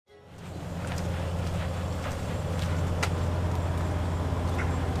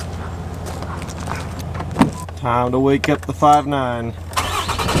Time to wake up the 5.9.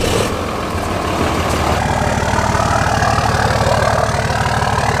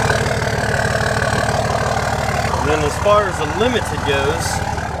 And then as far as the limited goes,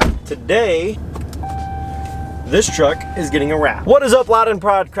 today, this truck is getting a wrap. What is up, loud and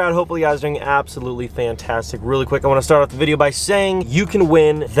proud crowd? Hopefully you guys are doing absolutely fantastic. Really quick, I want to start off the video by saying you can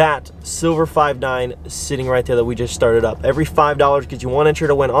win that silver 5.9 sitting right there that we just started up. Every $5 gets you one entry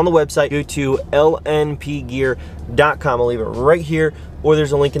to win on the website. Go to lnpgear.com. I'll leave it right here, or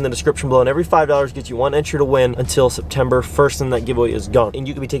there's a link in the description below, and every $5 gets you one entry to win until September 1st, and that giveaway is gone. And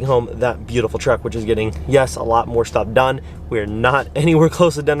you can be taking home that beautiful truck, which is getting, yes, a lot more stuff done. We're not anywhere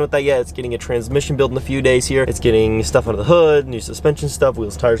close to done with that yet. It's getting a transmission built in a few days here. It's getting stuff under the hood, new suspension stuff,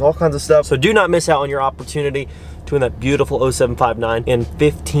 wheels, tires, all kinds of stuff. So do not miss out on your opportunity to win that beautiful 07 5.9 and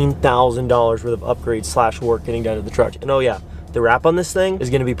 $15,000 worth of upgrades / work getting done to the truck. And oh yeah, the wrap on this thing is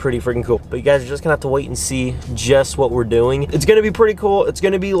gonna be pretty freaking cool. But you guys are just gonna have to wait and see just what we're doing. It's gonna be pretty cool. It's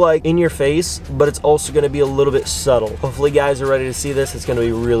gonna be like in your face, but it's also gonna be a little bit subtle. Hopefully you guys are ready to see this. It's gonna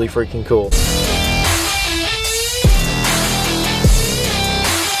be really freaking cool.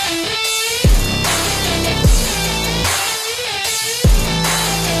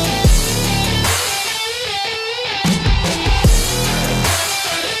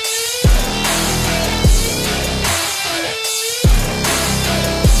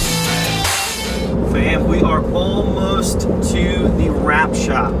 We are almost to the wrap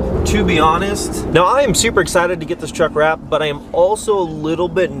shop, to be honest. Now I am super excited to get this truck wrapped, but I am also a little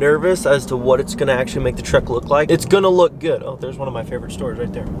bit nervous as to what it's gonna actually make the truck look like. It's gonna look good. Oh, there's one of my favorite stores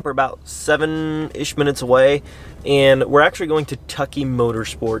right there. We're about 7-ish minutes away, and we're actually going to Tucky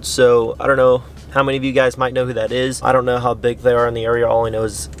Motorsports. So I don't know how many of you guys might know who that is. I don't know how big they are in the area. All I know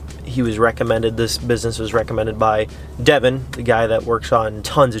is he was recommended, this business was recommended by Devin, the guy that works on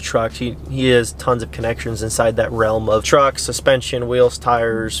tons of trucks. He has tons of connections inside that realm of trucks, suspension, wheels,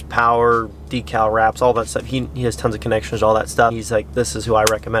 tires, power, decal wraps, all that stuff. He has tons of connections, all that stuff. He's like, this is who I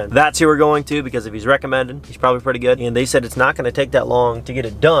recommend. That's who we're going to, because if he's recommended, he's probably pretty good. And they said it's not gonna take that long to get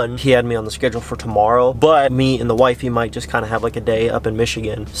it done. He had me on the schedule for tomorrow, but me and the wifey might just kind of have like a day up in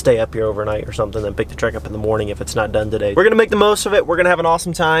Michigan, stay up here overnight or something, then pick the truck up in the morning if it's not done today. We're gonna make the most of it. We're gonna have an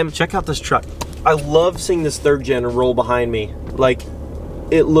awesome time. Check out this truck. I love seeing this 3rd gen roll behind me. Like,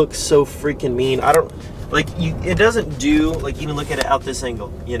 it looks so freaking mean. I don't, like, it doesn't do, like, even look at it out this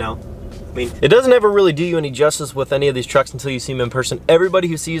angle, you know? I mean, it doesn't ever really do you any justice with any of these trucks until you see them in person. Everybody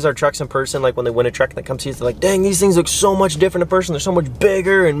who sees our trucks in person, like when they win a truck and they come see us, they're like, dang, these things look so much different in person. They're so much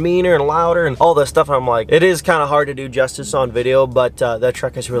bigger and meaner and louder and all this stuff. And I'm like, it is kind of hard to do justice on video, but that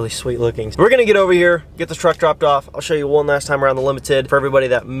truck is really sweet looking. So we're gonna get over here, get this truck dropped off. I'll show you one last time around the Limited for everybody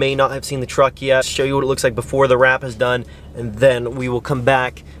that may not have seen the truck yet. Show you what it looks like before the wrap is done, and then we will come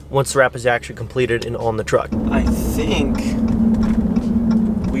back once the wrap is actually completed and on the truck. I think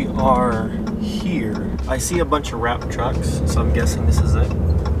we are here. I see a bunch of wrap trucks, so I'm guessing this is it.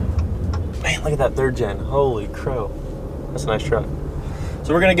 Man, look at that 3rd gen. Holy crow. That's a nice truck.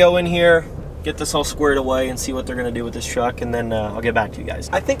 So we're gonna go in here, get this all squared away, and see what they're gonna do with this truck, and then I'll get back to you guys.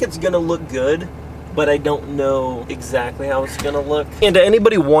 I think it's gonna look good, but I don't know exactly how it's gonna look. And to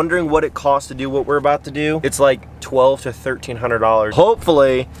anybody wondering what it costs to do what we're about to do, it's like $1,200 to $1,300.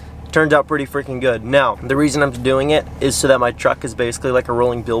 Hopefully, it turns out pretty freaking good. Now, the reason I'm doing it is so that my truck is basically like a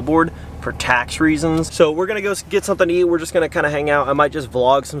rolling billboard for tax reasons. So we're gonna go get something to eat. We're just gonna kind of hang out. I might just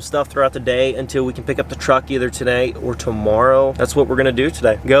vlog some stuff throughout the day until we can pick up the truck either today or tomorrow. That's what we're gonna do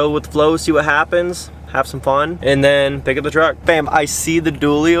today. Go with the flow, see what happens, have some fun, and then pick up the truck. Bam, I see the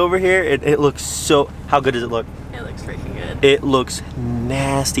dually over here. It looks so, how good does it look? It looks freaking good. It looks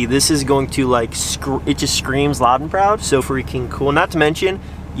nasty. This is going to like, it just screams loud and proud. So freaking cool. Not to mention,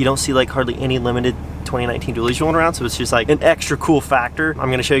 you don't see like hardly any Limited 2019 dualies rolling around, so it's just like an extra cool factor.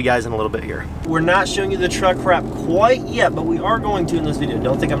 I'm gonna show you guys in a little bit here. We're not showing you the truck wrap quite yet, but we are going to in this video.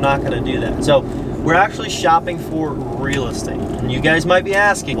 Don't think I'm not gonna do that. So we're actually shopping for real estate. And you guys might be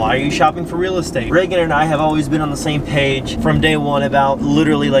asking, why are you shopping for real estate? Reagan and I have always been on the same page from day one about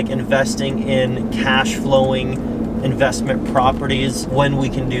literally like investing in cash flowing investment properties when we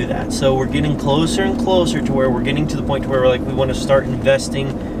can do that. So we're getting closer and closer to where we're getting to the point where we're like, we want to start investing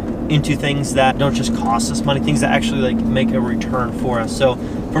into things that don't just cost us money, things that actually like make a return for us. So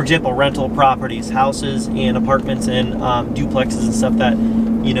for example, rental properties, houses and apartments and duplexes and stuff that,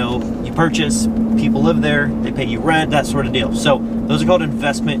 you know, you purchase, people live there, they pay you rent, that sort of deal. So those are called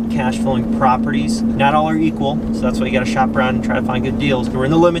investment cash flowing properties. Not all are equal, so that's why you gotta shop around and try to find good deals. We're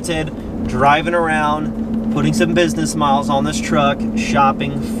in the Limited, driving around, putting some business miles on this truck,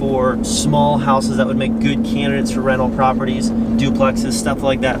 shopping for small houses that would make good candidates for rental properties, duplexes, stuff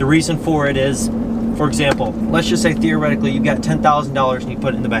like that. The reason for it is, For example, let's just say theoretically you've got $10,000 and you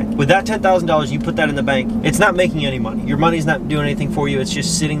put it in the bank. With that $10,000, you put that in the bank, it's not making any money. Your money's not doing anything for you. It's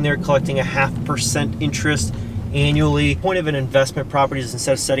just sitting there collecting a 0.5% interest annually. The point of an investment property is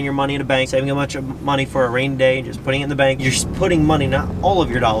instead of setting your money in a bank, saving a bunch of money for a rainy day and just putting it in the bank, you're just putting money, not all of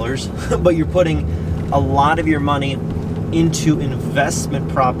your dollars, but you're putting a lot of your money into investment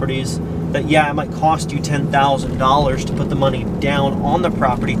properties that, yeah, it might cost you $10,000 to put the money down on the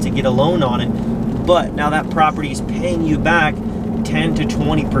property to get a loan on it, but now that property is paying you back 10 to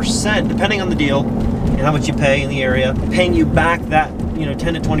 20%, depending on the deal and how much you pay in the area, paying you back that, you know,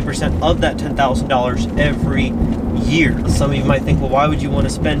 10 to 20% of that $10,000 every year. Some of you might think, well, why would you want to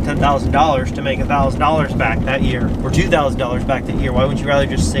spend $10,000 to make $1,000 back that year, or $2,000 back that year? Why wouldn't you rather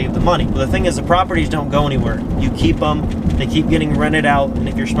just save the money? Well, the thing is, the properties don't go anywhere. You keep them, they keep getting rented out, and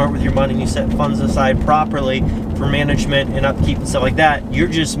if you're smart with your money and you set funds aside properly for management and upkeep and stuff like that, you're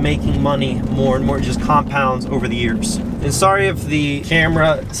just making money more and more. It just compounds over the years. And sorry if the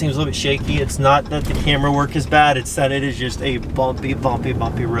camera seems a little bit shaky. It's not that the camera work is bad, it's that it is just a bumpy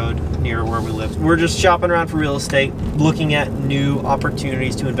road near where we live. We're just shopping around for real estate, looking at new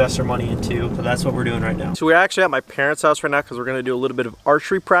opportunities to invest our money into. So that's what we're doing right now. So we're actually at my parents' house right now because we're gonna do a little bit of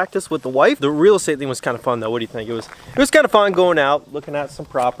archery practice with the wife. The real estate thing was kind of fun though. What do you think? It was kind of fun going out, looking at some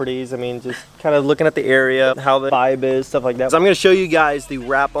properties. I mean, just kind of looking at the area, how the vibe is, stuff like that. So I'm gonna show you guys the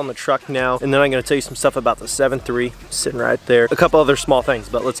wrap on the truck now, and then I'm gonna tell you some stuff about the 7.3 sitting right there. A couple other small things,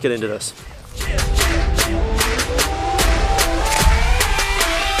 but let's get into this.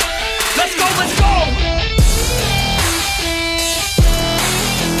 Let's go, let's go!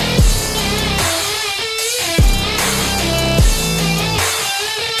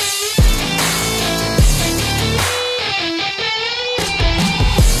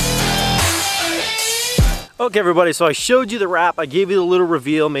 Okay everybody, so I showed you the wrap, I gave you the little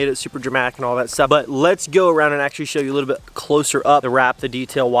reveal, made it super dramatic and all that stuff, but let's go around and actually show you a little bit closer up the wrap, the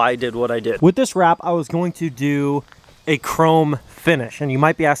detail, why I did what I did. With this wrap, I was going to do a chrome finish, and you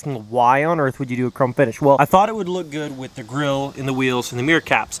might be asking, why on earth would you do a chrome finish? Well, I thought it would look good with the grill and the wheels and the mirror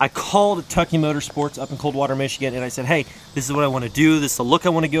caps. I called Tucky Motorsports up in Coldwater, Michigan, and I said, hey, this is what I want to do, this is the look I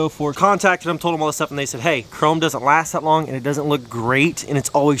want to go for. Contacted them, told them all this stuff, and they said, hey, chrome doesn't last that long and it doesn't look great, and it's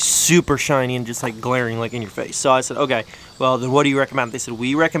always super shiny and just like glaring like in your face. So I said, okay, well then what do you recommend? They said,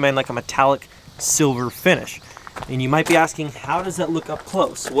 we recommend like a metallic silver finish. And you might be asking, how does that look up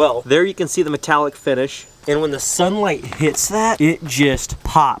close? Well, there you can see the metallic finish. And when the sunlight hits that, it just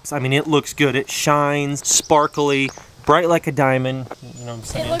pops. I mean, it looks good. It shines, sparkly, bright like a diamond. You know what I'm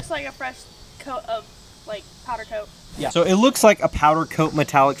saying? It looks like a fresh coat of, like, powder coat. Yeah. So it looks like a powder coat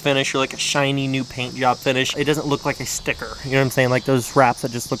metallic finish or like a shiny new paint job finish. It doesn't look like a sticker. You know what I'm saying? Like those wraps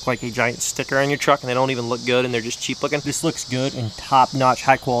that just look like a giant sticker on your truck and they don't even look good and they're just cheap looking. This looks good and top-notch,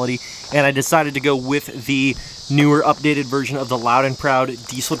 high quality. And I decided to go with the newer updated version of the Loud and Proud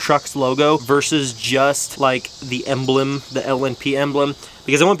Diesel Trucks logo versus just like the emblem, the LNP emblem,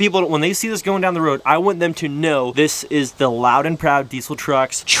 because I want people to, when they see this going down the road, I want them to know this is the Loud and Proud Diesel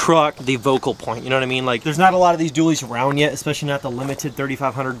Trucks truck, the vocal point. You know what I mean? Like there's not a lot of these dualies around yet, especially not the limited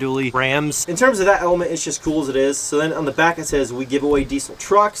 3500 dually Rams. In terms of that element, it's just cool as it is. So then on the back it says, we give away diesel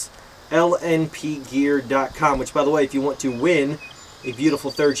trucks, lnpgear.com, which by the way, if you want to win a beautiful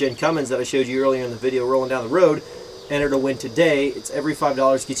third gen Cummins that I showed you earlier in the video rolling down the road, enter to win today. It's every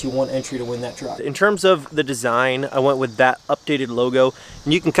 $5 gets you one entry to win that truck. In terms of the design, I went with that updated logo,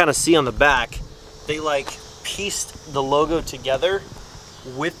 and you can kind of see on the back, they like pieced the logo together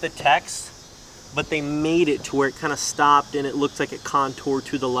with the text, but they made it to where it kind of stopped and it looks like it contoured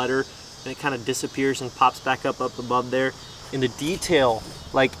to the letter and it kind of disappears and pops back up above there. And the detail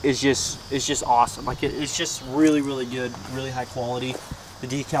like is just awesome. Like it's just really good, really high quality. The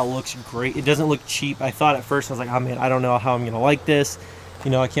decal looks great. It doesn't look cheap. I thought at first, I was like, oh man, I don't know how I'm gonna like this.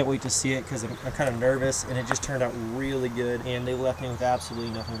 You know, I can't wait to see it because I'm kind of nervous, and it just turned out really good, and they left me with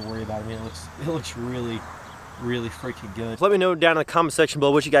absolutely nothing to worry about. I mean, it looks really freaking good. Let me know down in the comment section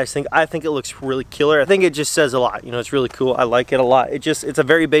below what you guys think. I think it looks really killer. I think it just says a lot. You know, it's really cool. I like it a lot. It's a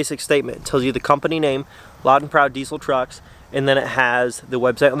very basic statement. It tells you the company name, Loud and Proud Diesel Trucks, and then it has the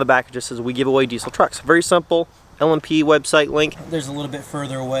website on the back. It just says, we give away diesel trucks. Very simple. LMP website link. There's a little bit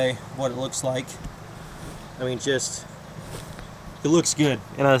further away what it looks like. I mean, just, it looks good.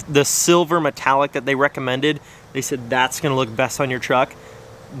 And the silver metallic that they recommended, they said that's gonna look best on your truck.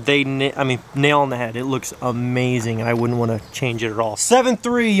 I mean, nail on the head. It looks amazing, and I wouldn't want to change it at all.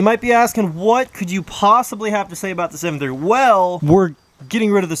 7.3, you might be asking, what could you possibly have to say about the 7.3? Well, we're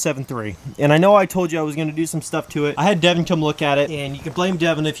getting rid of the 7.3. And I know I told you I was gonna do some stuff to it. I had Devin come look at it, and you can blame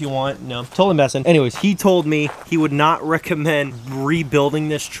Devin if you want. No, totally messing. Anyways, he told me he would not recommend rebuilding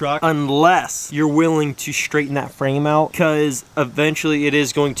this truck unless you're willing to straighten that frame out, because eventually it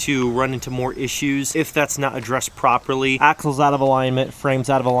is going to run into more issues if that's not addressed properly. Axle's out of alignment, frame's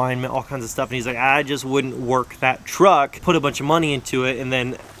out of alignment, all kinds of stuff. And he's like, I just wouldn't work that truck, put a bunch of money into it, and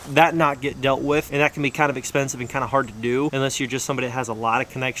then that not get dealt with. And that can be kind of expensive and kind of hard to do unless you're just somebody that has a lot of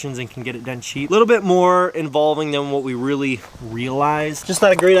connections and can get it done cheap. A little bit more involving than what we really realize. Just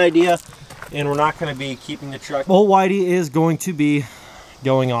not a great idea, and we're not going to be keeping the truck. Old Whitey is going to be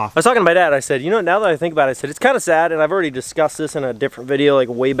going off. I was talking to my dad. I said, you know, now that I think about it, I said, it's kind of sad, and I've already discussed this in a different video, like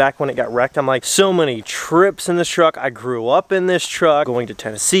way back when it got wrecked. I'm like, so many trips in this truck. I grew up in this truck, going to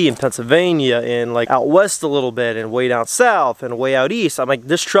Tennessee and Pennsylvania and like out west a little bit and way down south and way out east. I'm like,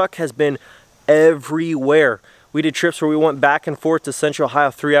 this truck has been everywhere. We did trips where we went back and forth to Central Ohio,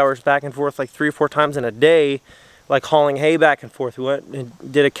 3 hours back and forth, like 3 or 4 times in a day, like hauling hay back and forth. We went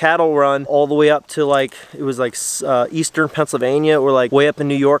and did a cattle run all the way up to like, it was like eastern Pennsylvania, or like way up in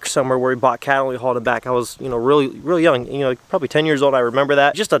New York somewhere, where we bought cattle and we hauled it back. I was, you know, really young, you know, probably 10 years old. I remember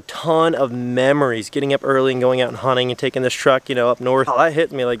that. Just a ton of memories, getting up early and going out and hunting and taking this truck, you know, up north. Oh, that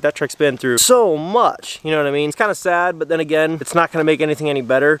hit me. Like, that truck's been through so much, you know what I mean? It's kind of sad, but then again, it's not gonna make anything any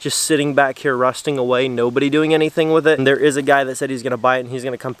better. Just sitting back here rusting away, nobody doing anything with it. And there is a guy that said he's gonna buy it and he's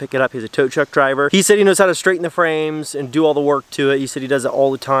gonna come pick it up. He's a tow truck driver. He said he knows how to straighten the frame and do all the work to it. He said he does it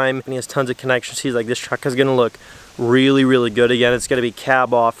all the time, and he has tons of connections. He's like, this truck is gonna look really good again. It's gonna be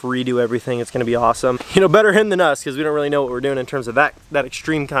cab off, redo everything. It's gonna be awesome. You know, better him than us, because we don't really know what we're doing in terms of that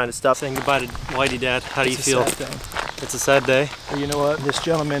extreme kind of stuff. Saying goodbye to Whitey, Dad. How do you feel? It's a sad thing. It's a sad day. Well, you know what? This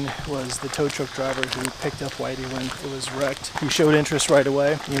gentleman was the tow truck driver who picked up Whitey when it was wrecked. He showed interest right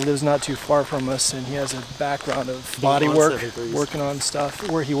away. He lives not too far from us, and he has a background of body work, working on stuff.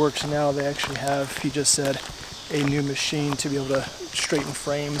 Where he works now, they actually have, he just said, a new machine to be able to straighten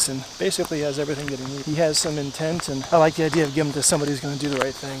frames, and basically has everything that he needs. He has some intent, and I like the idea of giving him to somebody who's going to do the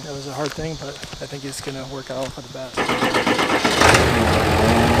right thing. That was a hard thing, but I think it's going to work out for the best.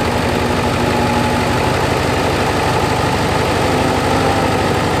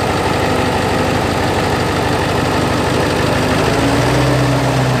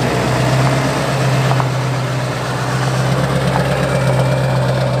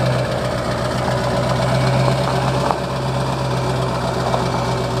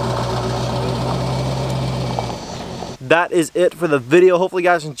 That is it for the video. Hopefully you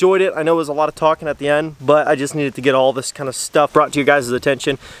guys enjoyed it. I know it was a lot of talking at the end, but I just needed to get all this kind of stuff brought to your guys'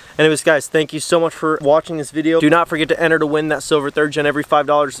 attention. Anyways, guys, thank you so much for watching this video. Do not forget to enter to win that silver 3rd gen. Every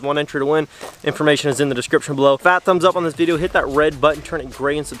 $5 is one entry to win. Information is in the description below. Fat thumbs up on this video. Hit that red button, turn it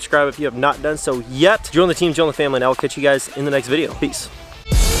gray, and subscribe if you have not done so yet. Join the team, join the family, and I will catch you guys in the next video. Peace.